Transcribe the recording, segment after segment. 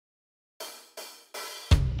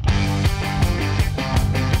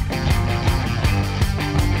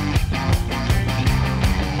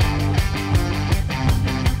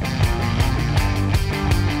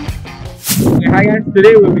Hi guys,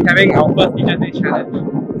 today we'll be having our first Teacher's Day challenge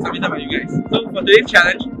submitted by you guys. So for today's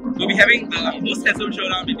challenge, we'll be having the most handsome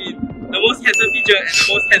showdown between the most handsome teacher and the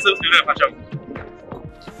most handsome student of Hwa Chong.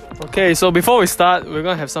 Okay, so before we start, we're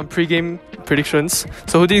gonna have some pre-game predictions.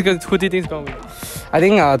 So who do you think is gonna win? I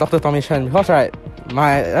think Dr. Tommy Chen, because right,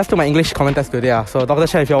 that's to my English comment test today. So Dr.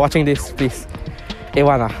 Chen, if you're watching this, please,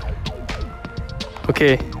 A1 .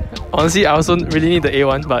 Okay, honestly, I also really need the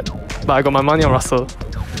A1, but I got my money on Russell.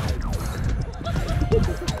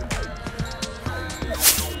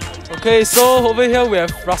 Okay, so over here we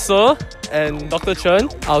have Russell and Dr. Chen,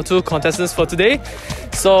 our two contestants for today.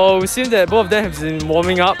 So we see that both of them have been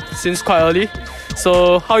warming up since quite early.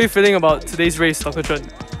 So how are you feeling about today's race, Dr. Chen?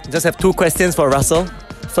 Just have two questions for Russell.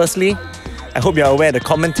 Firstly, I hope you're aware the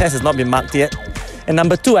comment test has not been marked yet. And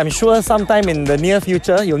number two, I'm sure sometime in the near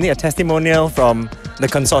future, you'll need a testimonial from the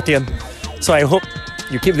consortium. So I hope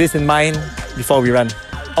you keep this in mind before we run.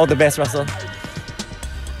 All the best, Russell.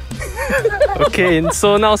 Okay,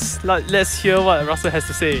 so now let's hear what Russell has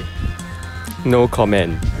to say. No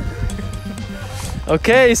comment.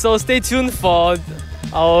 Okay, so stay tuned for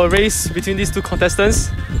our race between these two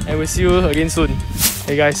contestants and we'll see you again soon.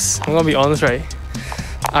 Hey guys, I'm gonna be honest, right?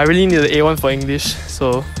 I really need the A1 for English,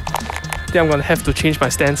 so I think I'm gonna have to change my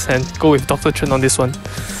stance and go with Dr. Chen on this one.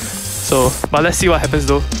 So, but let's see what happens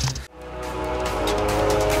though.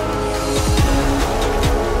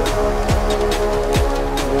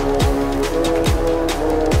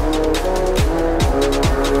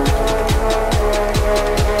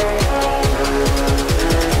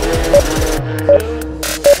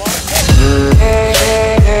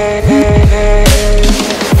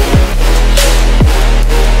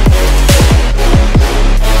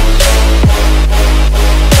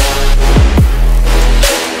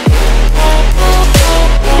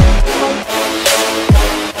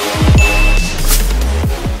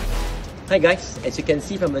 Hi guys, as you can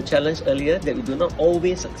see from the challenge earlier that we do not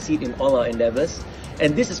always succeed in all our endeavours,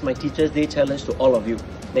 and this is my Teacher's Day challenge to all of you,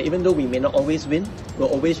 that even though we may not always win, we'll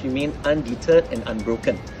always remain undeterred and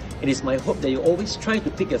unbroken. It is my hope that you always try to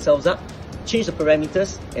pick yourselves up, change the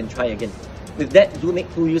parameters and try again. With that, do make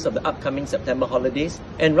full use of the upcoming September holidays,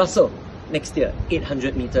 and Russell, next year,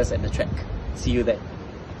 800 meters at the track. See you then.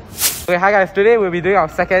 Okay, hi guys, today we'll be doing our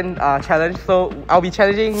second challenge. So I'll be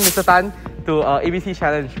challenging Mr. Tan to ABC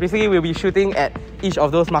challenge. Basically, we'll be shooting at each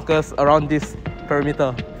of those markers around this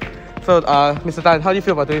perimeter. So Mr. Tan, how do you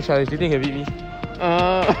feel about today's challenge? Do you think you can beat me?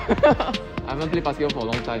 I haven't played basketball for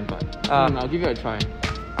a long time, but I'll give it a try.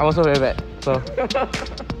 I'm also very bad, so...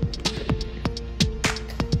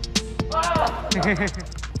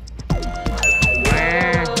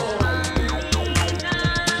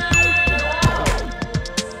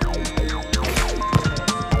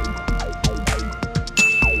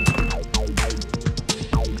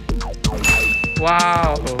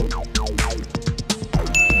 Wow!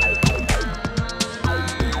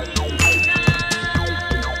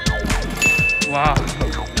 Wow!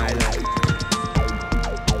 Nice.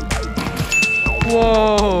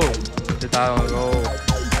 Whoa! The down roll.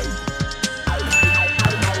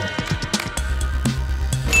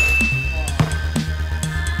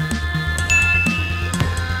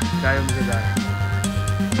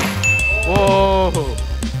 Whoa!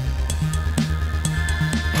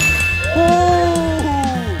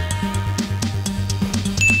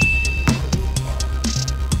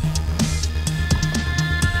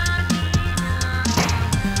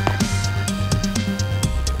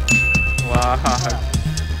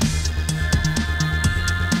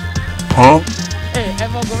 Huh? Hey,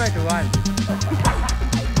 everyone go back to one.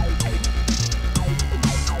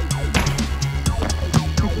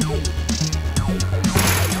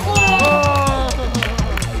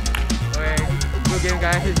 Okay, good game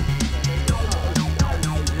guys.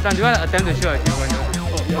 Son, do you want to attempt to shoot a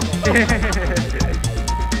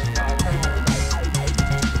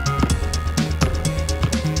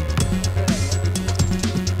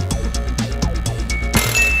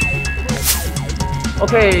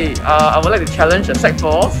Okay, I would like to challenge the Sec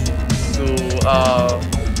 4s to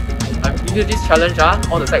into this challenge,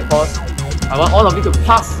 all the Sec 4s. I want all of you to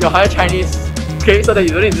pass your higher Chinese, okay, so that you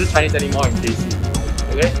don't need to do Chinese anymore in JC.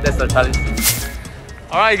 Okay, that's the challenge.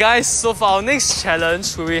 Alright guys, so for our next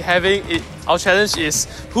challenge, we'll be having it. Our challenge is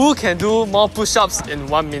who can do more push-ups in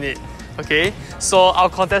 1 minute. Okay, so our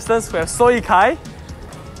contestants we have Soi Kai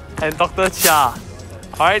and Dr. Chia.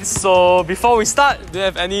 Alright, so before we start, do you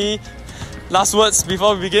have any last words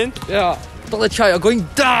before we begin? Yeah, Dr. Chia, you're going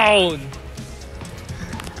down!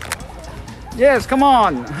 Yes, come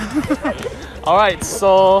on! Alright,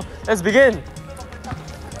 so let's begin.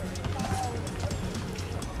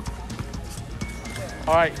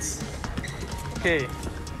 Alright. Okay.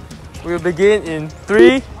 We'll begin in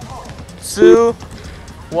 3, 2,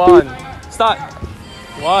 1. Start.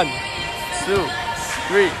 1, 2,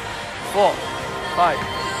 3, 4, 5,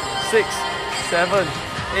 6, 7,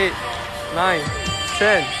 8, 9,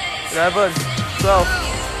 10, 11, 12,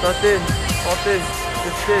 13, 14,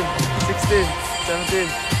 15, 16, 17,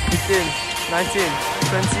 18, 19,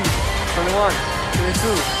 20, 21, 22,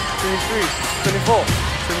 23, 24,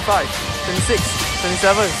 25, 26,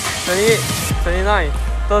 27, 28, 29,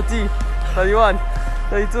 30, 31,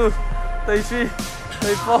 32, 33,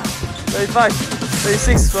 34, 35,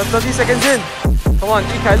 36. We're 30 seconds in. Come on,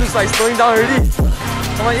 Yikai looks like slowing down already.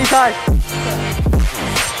 Come on, Yikai.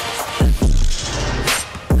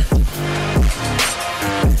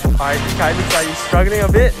 Alright, Yikai looks like he's struggling a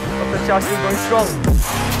bit. Dr. Chia still going strong.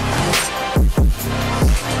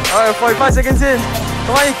 Alright, 45 seconds in.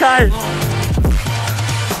 Come on, Yikai.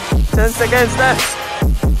 10 seconds left.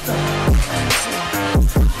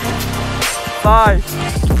 5,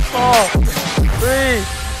 4, 3,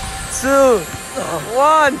 2,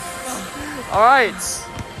 1. Alright.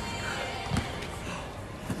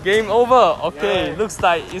 Game over. Okay, looks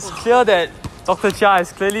like it's clear that Dr. Chia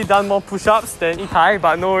has clearly done more push-ups than Yikai,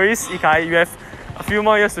 but no worries, Yikai, you have a few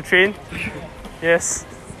more years to train. Yes.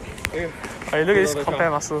 Alright, look at these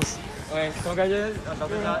compare muscles. Okay, congratulations, Dr.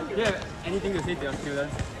 Chia. Do you have anything to say to your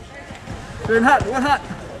students? Train hard, work hard.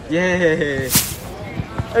 Yay!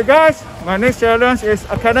 Hey guys, my next challenge is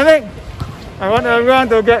academic. I want everyone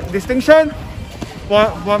to get distinction.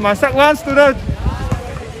 For my Sec 1 student,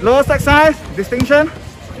 lower Sec science, distinction.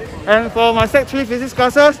 And for my Sec 3 physics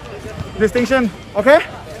classes, distinction. Okay?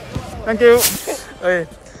 Thank you. Okay.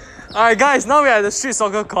 Alright guys, now we are at the street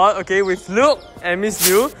soccer court, okay, with Luke and Miss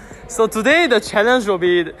Liu. So today the challenge will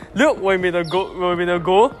be Luke will be the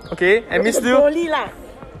goal, okay, and Miss Liu.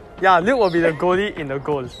 Yeah, Luke will be the goalie in the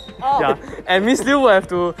goal. Oh. Yeah, and Miss Liu will have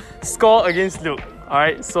to score against Luke.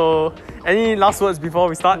 Alright, so any last words before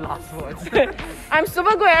we start? Last words. I'm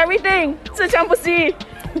super good at everything. 自强不息.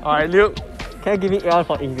 Alright, Luke, can you give me A1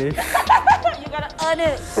 for English? You gotta earn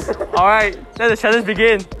it. Alright, let the challenge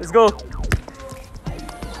begin. Let's go.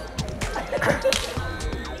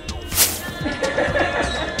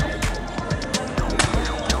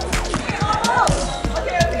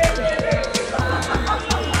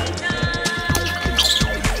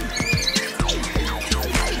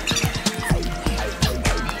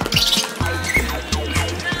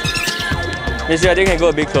 Miss Yu, I think you can go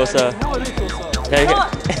a bit closer. How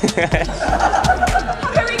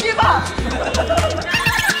can we give up?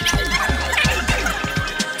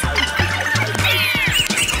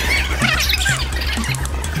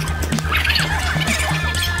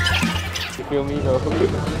 You feel me though?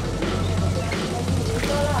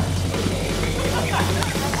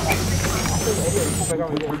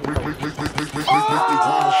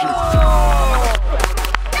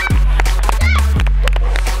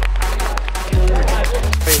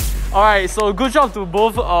 Alright, so good job to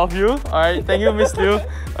both of you. Alright, thank you, Miss Liu.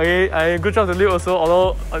 Okay, good job to Liu also,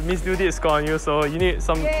 although Miss Liu did score on you, so you need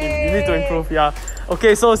to improve, yeah.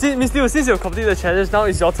 Okay, so Miss Liu, since you've completed the challenge, now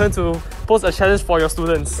it's your turn to pose a challenge for your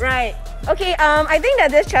students. Right. Okay, I think that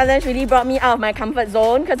this challenge really brought me out of my comfort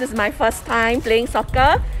zone because it's my first time playing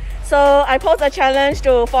soccer. So I posed a challenge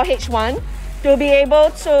to 4H1 to be able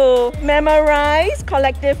to memorize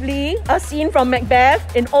collectively a scene from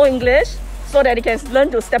Macbeth in Old English, so that they can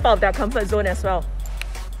learn to step out of their comfort zone as well.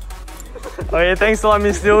 Okay, thanks a lot,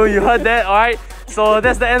 Miss Liu. You heard that, alright? So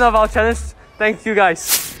that's the end of our challenge. Thank you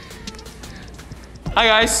guys. Hi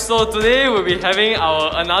guys, so today we'll be having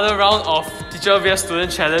another round of teacher vs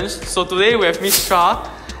student challenge. So today we have Miss Chua,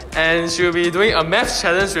 and she'll be doing a math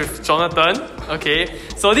challenge with Jonathan. Okay,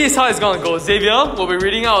 so this is how it's gonna go. Xavier will be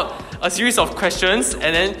reading out a series of questions,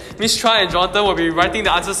 and then Miss Chua and Jonathan will be writing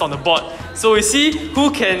the answers on the board. So we see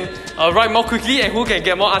who can write more quickly and who can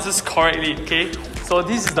get more answers correctly. Okay, so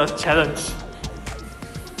this is the challenge.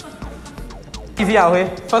 Easy, okay?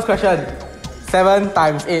 First question. 7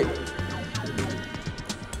 times 8.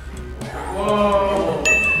 Whoa.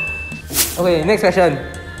 Okay, next question.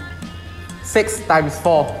 6 times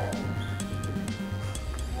 4.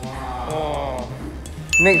 Wow.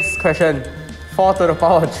 Next question. 4 to the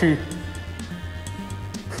power of 3.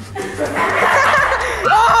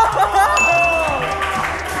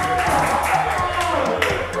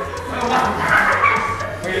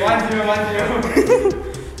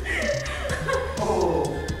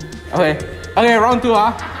 Okay, 1-0. Okay, round 2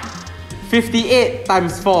 58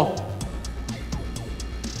 times 4.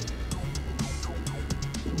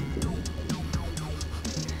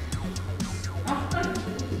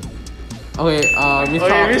 Okay, Miss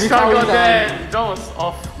Chua got that. John was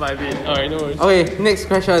off. my bit. Alright, no worries. Okay, next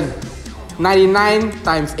question. 99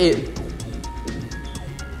 times 8.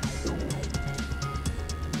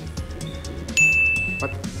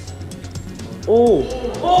 What? Oh!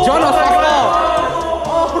 John was faster!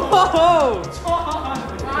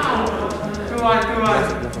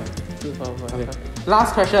 Okay.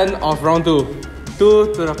 Last question of round 2.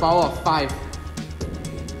 2 to the power of 5.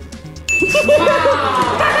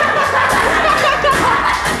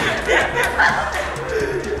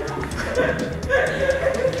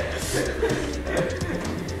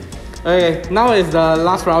 Okay, now is the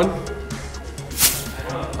last round.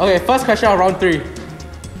 Okay, first question of round 3.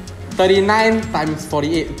 39 times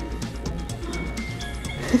 48.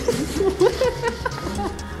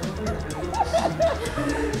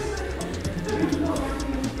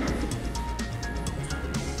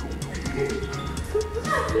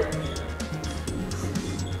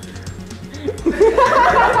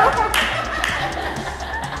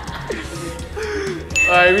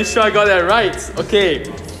 Alright, make sure I got that right. Okay.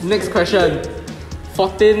 Next question.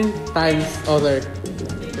 14 times, oh sorry.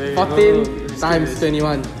 14 times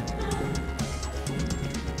 21.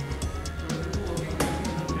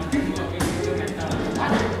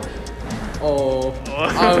 Oh.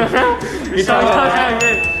 We try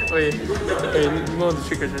again. Wait, more of the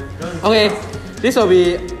trick question. Okay, this will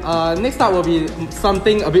be, next up will be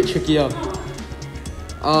something a bit trickier.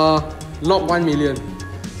 Log 1 million.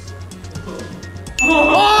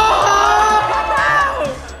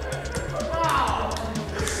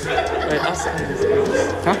 Wait, ask this.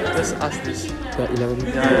 Huh? Let's ask this. The 11.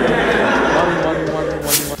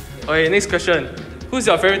 One. Okay, next question. Who's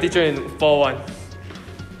your favorite teacher in 4-1?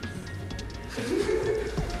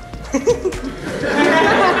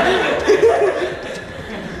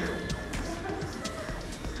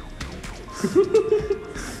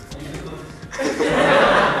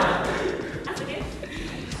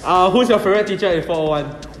 Who's your favorite teacher in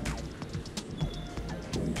 401?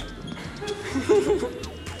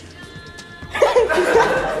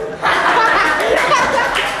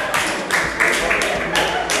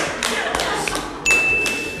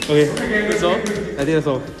 Okay, That's all? I think that's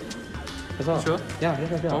all. That's all. Sure? Yeah,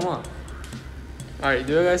 yeah. One more. Alright,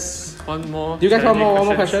 do you guys want more? Do you guys want challenging one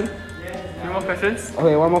more question? Any more questions?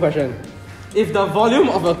 Okay, one more question. If the volume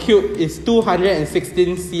of a cube is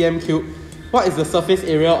 216 cm cube, what is the surface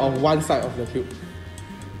area of one side of the cube?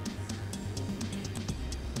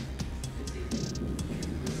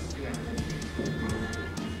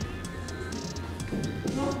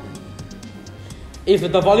 If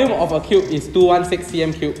the volume of a cube is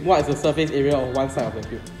 216 cm cube, what is the surface area of one side of the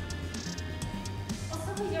cube?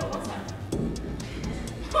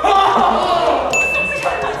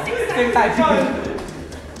 Same type.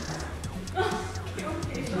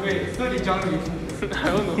 Wait, so did John leave? I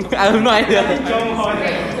don't know. I have no idea.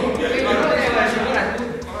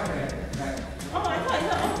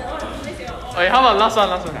 Okay, how about last one?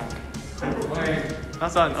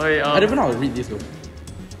 Last one. Okay, I don't even know how to read this though.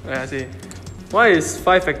 Okay, I see. What is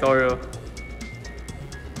 5 factorial?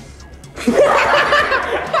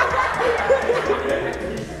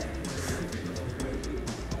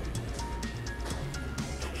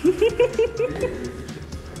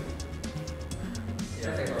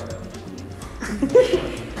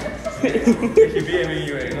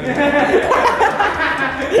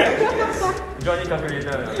 Johnny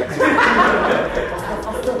calculator.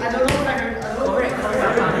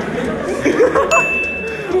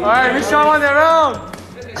 Alright, which one won that round?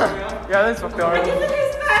 Yeah, that's factorial.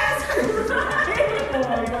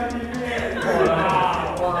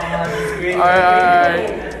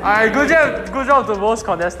 Alright, good job to both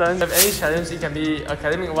contestants. If you have any challenge, it can be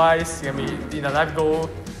academic wise, it can be in a life goal.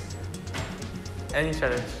 Any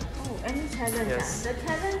challenge. Oh, any challenge? Yes. The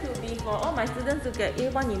challenge will be for all my students to get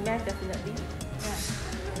A1 in math, definitely.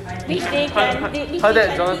 Yeah. Which they can, Heard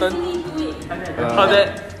that, Jonathan? easily do it. Heard that?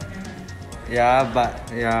 Yeah,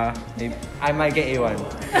 but yeah, I might get A1.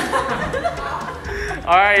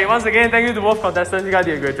 Alright, once again, thank you to both contestants. You guys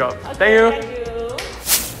did a great job. Thank you. Thank you.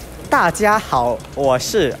 大家好，我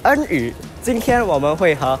是恩宇。今天我们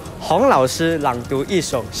会和洪老师朗读一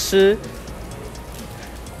首诗，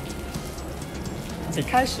请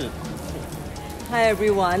开始。 Hi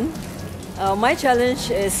everyone. My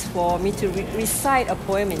challenge is for me to recite a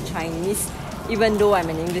poem in Chinese, even though I'm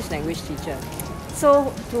an English language teacher.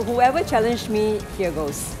 So, to whoever challenged me, here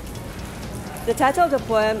goes. The title of the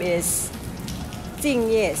poem is 静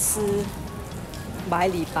夜思，百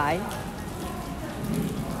里白。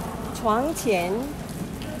床前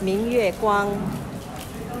明月光，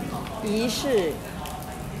疑是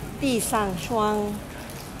地上霜。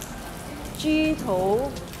居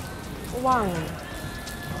头望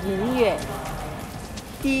音乐，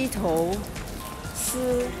低头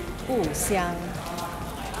思故乡。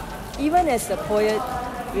Even as the poet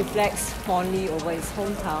reflects fondly over his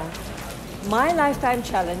hometown, my lifetime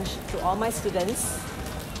challenge to all my students,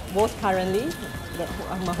 both currently,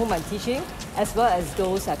 whom I'm teaching, as well as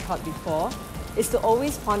those I taught before, is to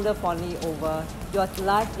always ponder fondly over your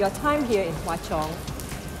time here in Hwa Chong,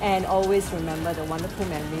 and always remember the wonderful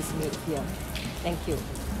memories made here. Thank you.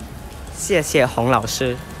 谢谢洪老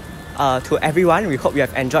师. To everyone, we hope you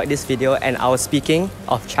have enjoyed this video and our speaking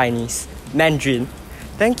of Chinese, Mandarin.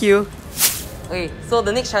 Thank you. Okay, so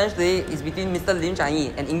the next challenge today is between Mr. Lim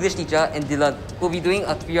Chanyi, an English teacher, and Dylan, who will be doing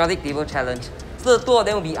a periodic table challenge. So the two of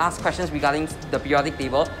them will be asked questions regarding the periodic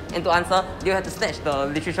table, and to answer, they will have to snatch the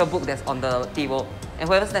literature book that's on the table. And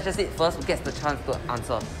whoever snatches it first gets the chance to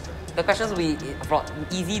answer. The questions will be from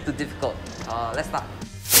easy to difficult. Let's start.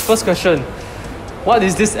 First question. What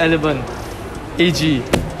is this element? AG.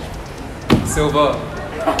 Silver.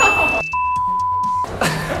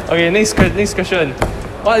 Okay, next question.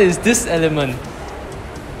 What is this element?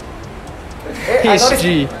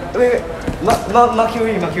 HG. Wait.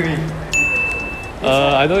 Mercury.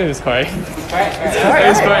 I don't know if it's correct.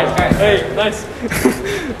 It's correct. Hey, nice.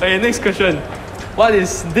 Okay, next question. What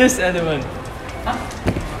is this element?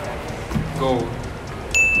 Gold.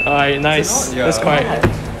 Alright, nice. Yeah. That's correct.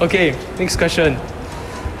 Okay, next question.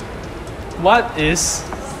 What is...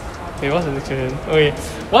 Wait, what's the next question? Okay,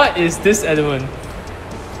 what is this element?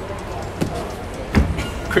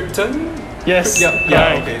 Krypton? Yes. Yeah,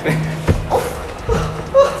 okay.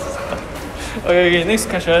 Okay, next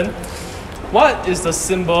question. What is the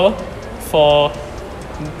symbol for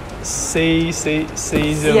cesium?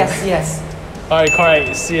 Yes. Alright,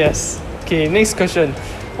 correct. CS. Okay, next question.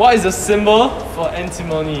 What is the symbol for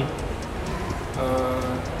antimony?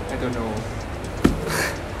 I don't know.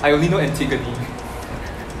 I only know Antigone.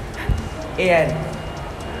 AN.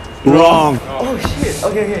 Wrong. Oh shit.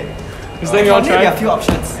 Okay. Is that your try? Maybe a few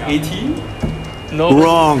options. AT? No.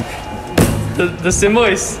 Wrong. The symbol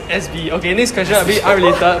is SB. Okay, next question a bit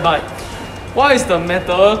unrelated, but what is the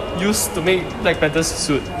metal used to make Black Panther's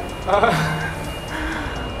suit?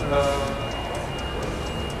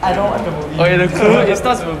 I don't watch the movie. Okay, the clue, it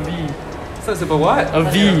starts with a V. Starts with a what? A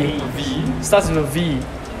V. V? Starts with a V.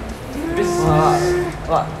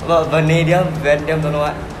 What? Vanadium, don't know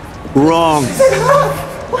what. Wrong.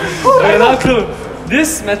 Okay, another clue.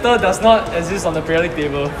 This metal does not exist on the periodic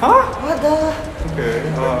table. Huh? What the? Okay.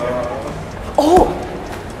 Oh!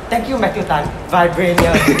 Thank you, Matthew Tan.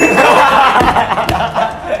 Vibranium.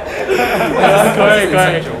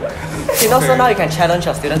 Correct. You know, so now you can challenge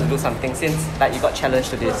your students to do something since like you got challenged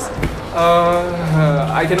to this.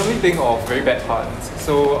 I can only think of very bad puns.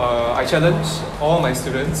 So I challenge all my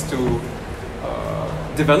students to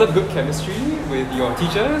develop good chemistry with your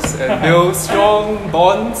teachers and build strong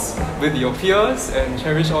bonds with your peers and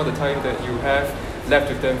cherish all the time that you have left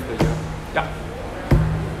with them for the year. Yeah.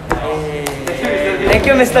 Thank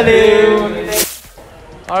you, Mr. Lim.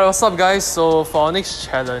 Alright, what's up guys? So for our next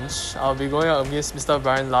challenge, I'll be going out against Mr.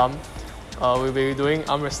 Brian Lam. We'll be doing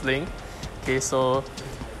arm wrestling. Okay, so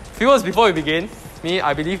few words before we begin,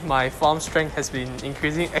 I believe my forearm strength has been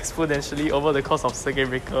increasing exponentially over the course of circuit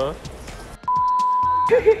breaker.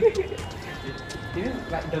 Is it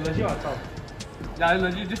like the legit or top? Yeah,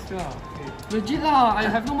 legit this one. Okay. Legit lah, I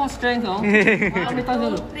have no more strength now. How many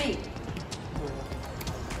times? 2, 3.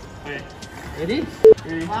 Okay. Ready?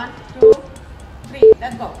 1, 2, 3.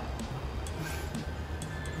 Let's go.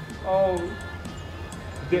 Oh.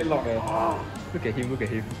 Deadlock eh. Look at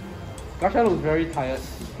him. Gasha looks very tired.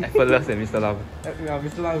 Effortless and Mr. Lam. Yeah,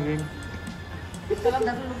 Mr. Lam doing. Mr. Lam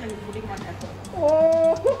doesn't look like he's putting much effort.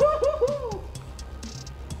 Oh.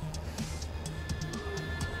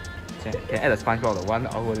 Can add a SpongeBob 1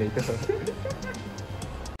 hour later.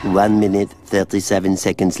 1 minute 37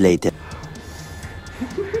 seconds later.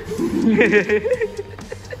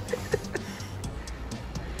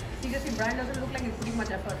 Seriously, Brian doesn't look like he's putting much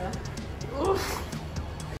effort, huh?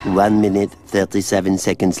 1 minute 37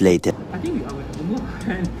 seconds later. I think I will move.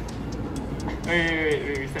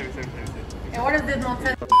 Wait, stop. Hey, what is this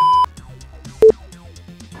nonsense?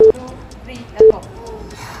 2, 3, let's go.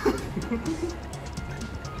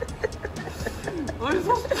 Why is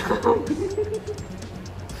so strong?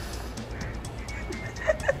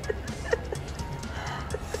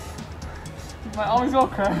 My arm is all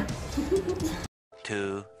cramped.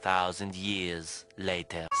 2,000 years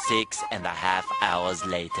later. 6.5 hours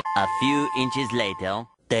later. A few inches later.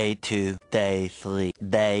 Day 2, day 3,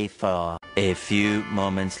 day 4. A few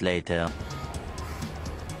moments later.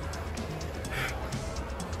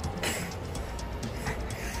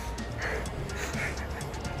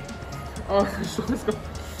 Oh, sure, let's go.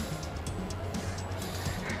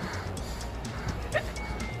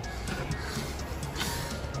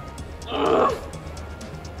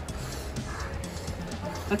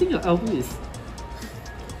 I think your elbow is...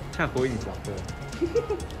 Try holding his water.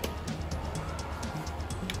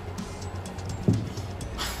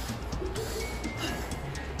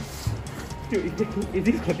 Dude, if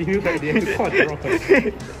this continues like this, it's quite wrong.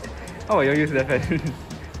 How about you use left hand?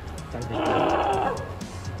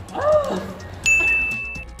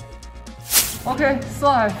 Okay, so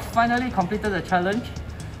I finally completed the challenge.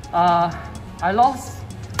 I lost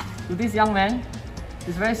to this young man.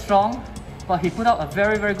 He's very strong, but he put up a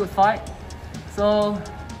very good fight. So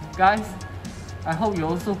guys, I hope you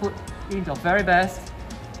also put in your very best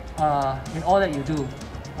in all that you do.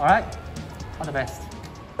 Alright? All the best.